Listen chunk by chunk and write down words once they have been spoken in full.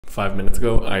5 minutes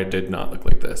ago, I did not look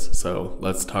like this. So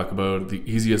let's talk about the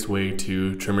easiest way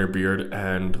to trim your beard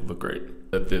and look great.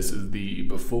 This is the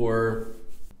before.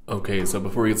 Okay, so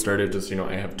before we get started, just so you know,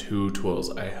 I have two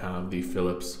tools. I have the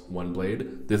Philips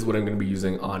oneblade. This is what I'm gonna be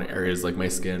using on areas like my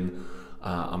skin,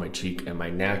 on my cheek and my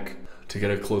neck to get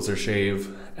a closer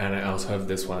shave. And I also have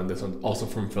this one. This one's also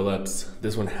from Philips.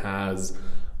 This one has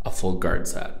a full guard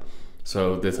set.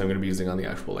 So this I'm gonna be using on the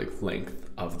actual length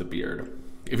of the beard.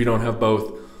 If you don't have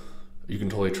both, you can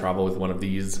totally travel with one of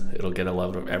these. It'll get a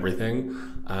lot of everything,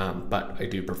 but I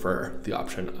do prefer the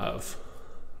option of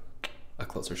a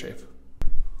closer shave.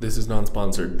 This is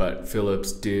non-sponsored, but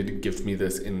Philips did gift me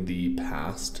this in the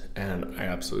past, and I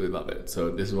absolutely love it. So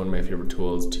this is one of my favorite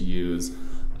tools to use,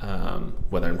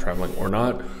 whether I'm traveling or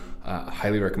not.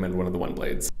 Highly recommend one of the one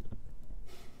blades.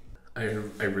 I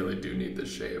really do need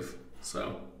this shave,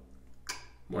 so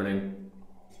morning.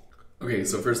 Okay,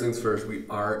 so first things first, we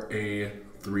are a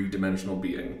three-dimensional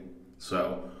being.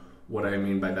 So what I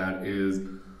mean by that is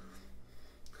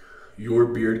your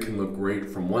beard can look great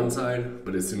from one side,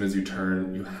 but as soon as you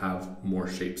turn, you have more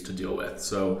shapes to deal with.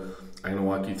 So I'm gonna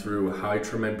walk you through how I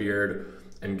trim my beard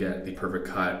and get the perfect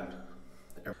cut.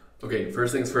 Okay,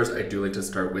 first things first, I do like to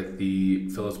start with the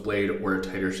Philips blade or a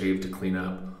tighter shave to clean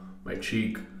up my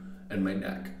cheek and my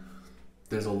neck.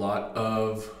 There's a lot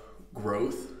of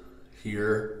growth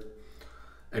here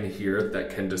and here that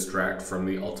can distract from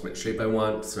the ultimate shape I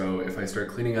want. So if I start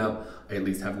cleaning up, I at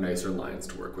least have nicer lines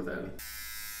to work within.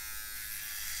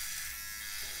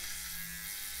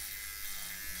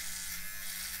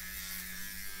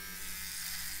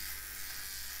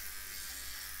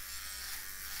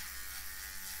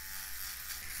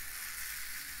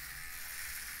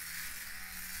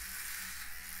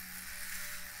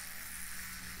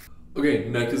 Okay,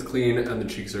 neck is clean and the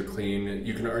cheeks are clean.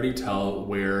 You can already tell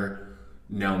where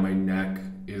now my neck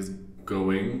is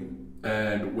going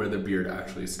and where the beard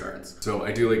actually starts. So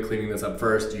I do like cleaning this up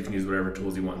first. You can use whatever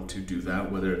tools you want to do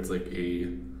that, whether it's like a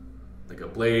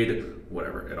blade,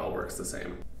 whatever, it all works the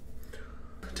same.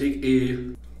 Take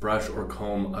a brush or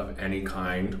comb of any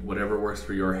kind, whatever works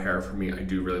for your hair. For me, I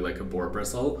do really like a boar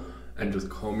bristle, and just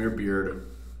comb your beard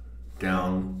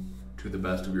down to the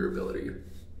best of your ability.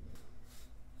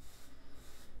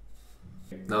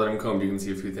 Now that I'm combed, you can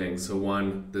see a few things. So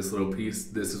one, this little piece,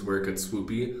 this is where it gets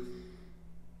swoopy.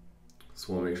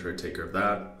 So we'll make sure I take care of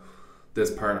that.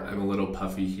 This part, I'm a little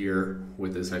puffy here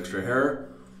with this extra hair,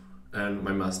 and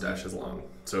my mustache is long.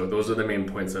 So those are the main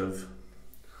points of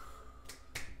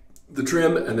the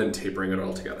trim, and then tapering it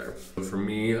all together. So for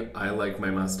me, I like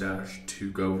my mustache to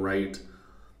go right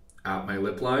at my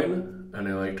lip line, and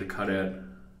I like to cut it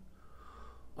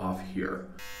off here.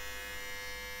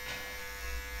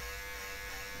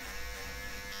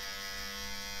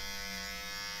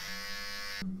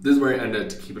 This is where I end it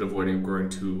to keep it avoiding growing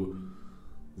too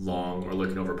long or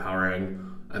looking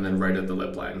overpowering, and then right at the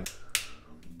lip line.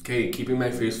 Okay, keeping my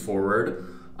face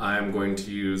forward, I'm going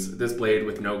to use this blade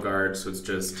with no guard, so it's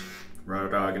just raw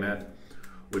dogging it,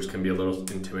 which can be a little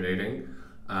intimidating.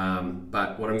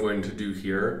 But what I'm going to do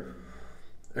here,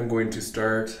 I'm going to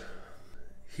start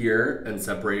here and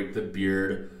separate the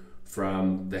beard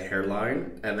from the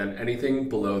hairline, and then anything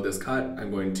below this cut,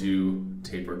 I'm going to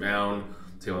taper down,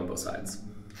 same on both sides.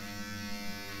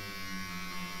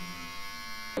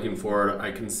 Looking forward,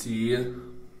 I can see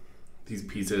these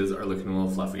pieces are looking a little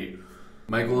fluffy.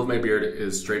 My goal of my beard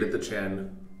is straight at the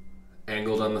chin,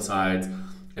 angled on the sides,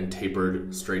 and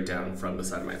tapered straight down from the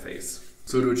side of my face.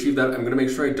 So to achieve that, I'm gonna make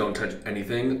sure I don't touch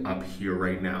anything up here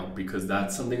right now, because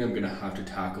that's something I'm gonna have to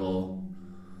tackle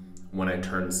when I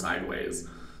turn sideways.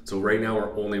 So right now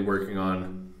we're only working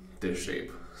on this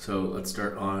shape. So let's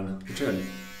start on the chin.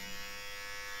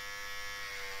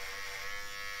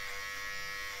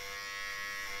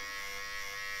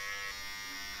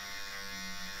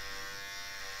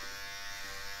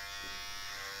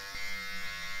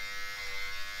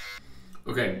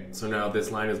 Okay, so now this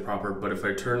line is proper, but if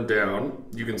I turn down,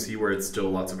 you can see where it's still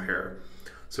lots of hair.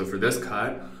 So for this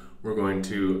cut, we're going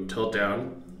to tilt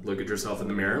down, look at yourself in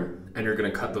the mirror, and you're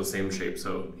gonna cut those same shapes.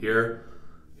 So here,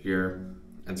 here,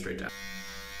 and straight down.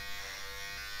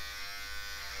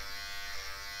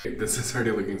 This is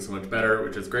already looking so much better,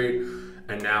 which is great.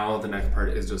 And now the next part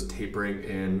is just tapering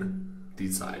in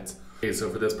these sides. Okay, so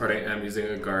for this part, I am using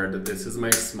a guard. This is my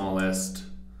smallest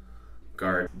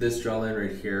guard. This jawline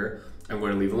right here, I'm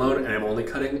going to leave alone, and I'm only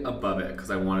cutting above it because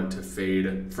I want it to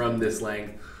fade from this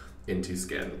length into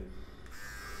skin.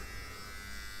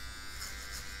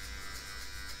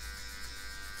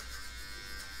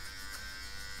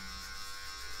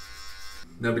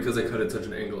 Now because I cut at such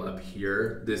an angle up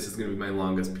here, this is gonna be my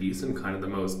longest piece and kind of the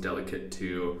most delicate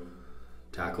to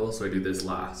tackle, so I do this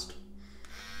last.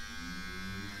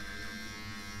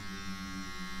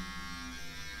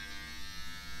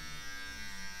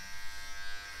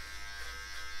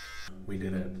 We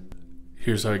did it.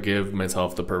 Here's how I give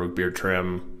myself the perfect beard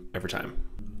trim every time.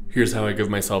 Here's how I give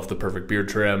myself the perfect beard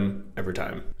trim every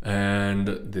time. And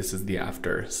this is the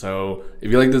after. So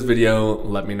if you like this video,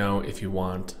 let me know if you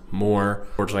want more.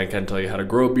 Fortunately, I can't tell you how to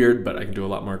grow a beard, but I can do a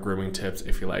lot more grooming tips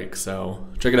if you like. So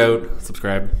check it out,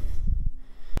 subscribe.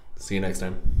 See you next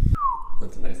time.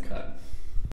 That's a nice cut.